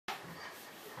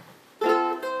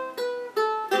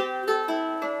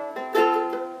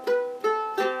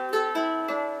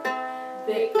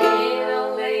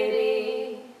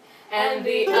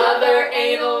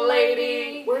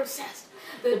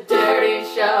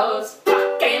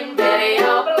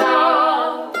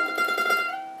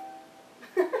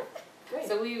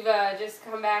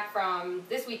back from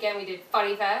this weekend. We did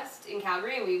FunnyFest in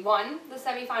Calgary, and we won the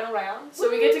semi-final round. So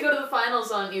we get to go to the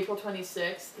finals on April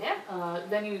 26th. Yeah.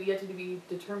 Venue yet to be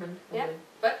determined. Yeah.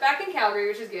 But back in Calgary,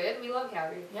 which is good. We love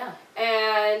Calgary. Yeah.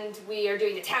 And we are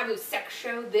doing the Taboo Sex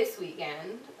Show this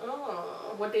weekend.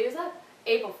 Oh. What day is that?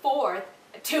 April 4th.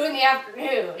 At 2 in the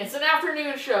afternoon. It's an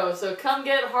afternoon show, so come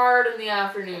get hard in the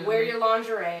afternoon. Wear your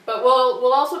lingerie. But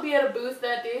we'll also be at a booth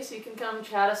that day, so you can come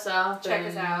chat us up. Check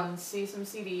us out. And see some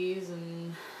CDs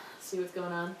and see what's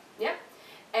going on. Yep.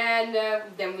 And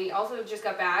then we also just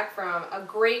got back from a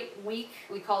great week.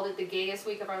 We called it the gayest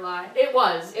week of our lives. It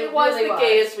was. It was really the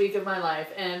gayest week of my life.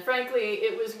 And frankly,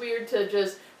 it was weird to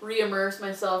just re-immerse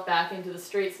myself back into the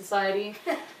straight society.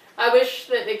 I wish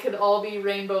that it could all be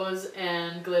rainbows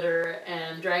and glitter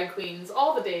and drag queens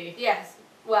all the day. Yes.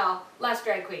 Well, less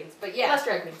drag queens, but yeah. Less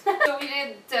drag queens. So we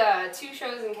did 2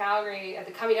 shows in Calgary at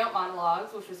the Coming Out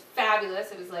Monologues, which was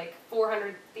fabulous. It was like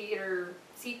 400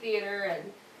 seat theater,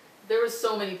 and there was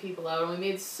so many people out, and we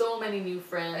made so many new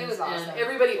friends. It was awesome. And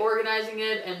everybody organizing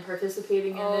it and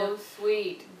participating in it. Oh,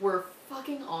 sweet. Were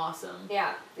fucking awesome.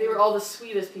 Yeah. They were all the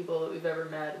sweetest people that we've ever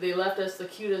met. They left us the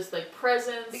cutest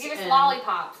presents. They gave us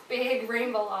lollipops, big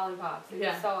rainbow lollipops. It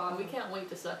was so awesome. We can't wait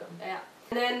to suck them. Yeah.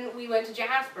 And then we went to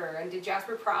Jasper and did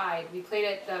Jasper Pride. We played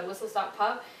at the Whistle Stop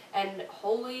Pub, and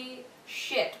holy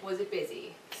shit was it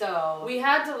busy. So we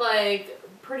had to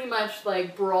pretty much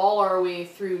brawl our way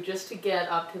through just to get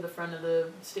up to the front of the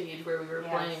stage where we were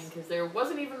playing, because there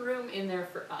wasn't even room in there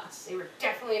for us. They were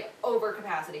definitely over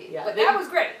capacity. Yeah, but that was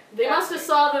great. They must have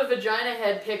saw the vagina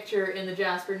head picture in the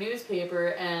Jasper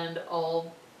newspaper, and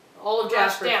all of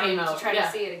Jasper came out to try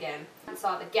to see it again. I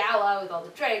saw the gala with all the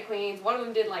drag queens. One of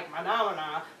them did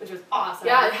Phenomena, which was awesome.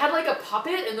 Yeah, it had a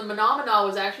puppet, and the Phenomena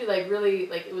was actually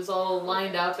really it was all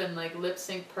lined up and lip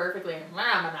synced perfectly.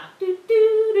 Phenomena.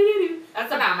 That's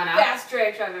the best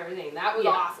drag show I've ever seen. That was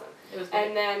awesome. It was great.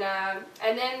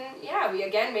 And then yeah, we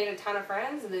again made a ton of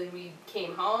friends, and then we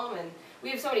came home, and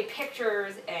we have so many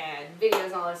pictures and videos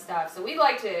and all this stuff. So we'd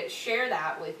like to share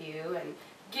that with you and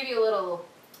give you a little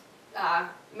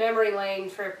memory lane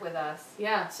trip with us.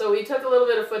 Yeah, so we took a little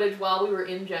bit of footage while we were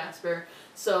in Jasper.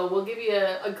 So we'll give you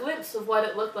a glimpse of what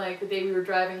it looked like the day we were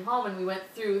driving home and we went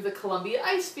through the Columbia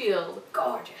ice field.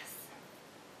 Gorgeous.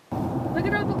 Look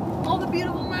at all the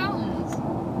beautiful mountains.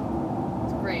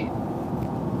 It's great.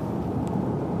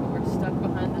 But we're stuck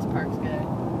behind this parks guy.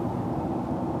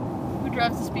 Who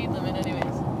drives the speed limit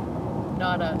anyways?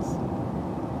 Not us.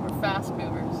 We're fast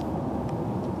movers.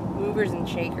 Movers and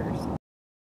shakers.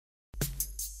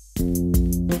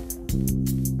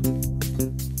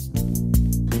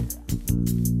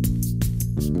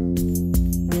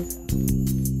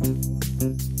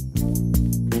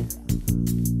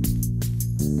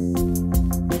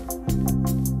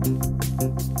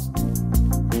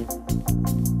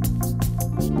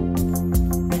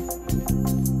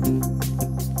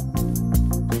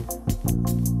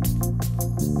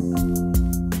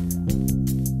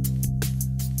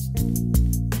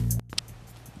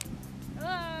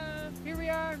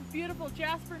 Beautiful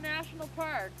Jasper National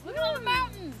Park. Look at all the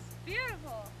mountains.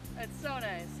 Beautiful. It's so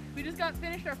nice. We just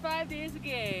finished our 5 days of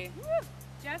gay. Woo!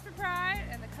 Jasper Pride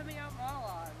and the Coming Out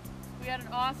Monologues. We had an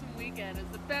awesome weekend. It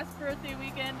was the best birthday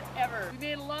weekend ever. We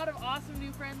made a lot of awesome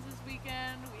new friends this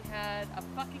weekend. We had a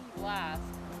fucking blast.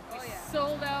 We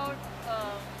sold out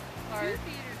our 2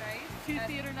 theater nights. 2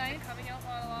 theater nights. Coming Out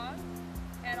Monologues.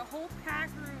 And a whole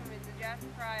packed room in the Jasper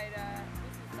Pride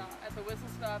at the Whistle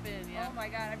Stop Inn, yeah. Oh my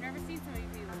god, I've never seen so many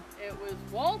people. It was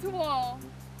wall to wall,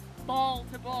 ball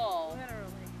to ball.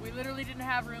 Literally. We literally didn't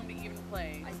have room to even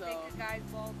play. I think a guy's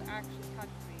balls actually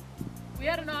touched me. We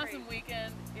had an awesome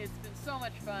weekend. It's been so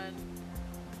much fun.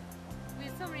 We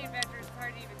had so many adventures, it's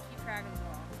hard to even keep track of them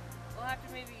all. We'll have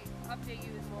to maybe update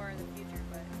you with more in the future,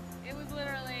 but it was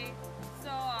literally so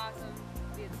awesome.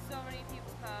 We had so many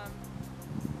people come.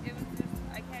 It was just,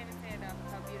 I can't even say enough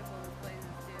how beautiful this place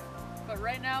is too. But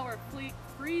right now we're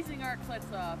freezing our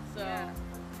clits off, so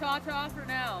ta-ta for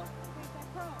now. Take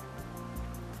that crown.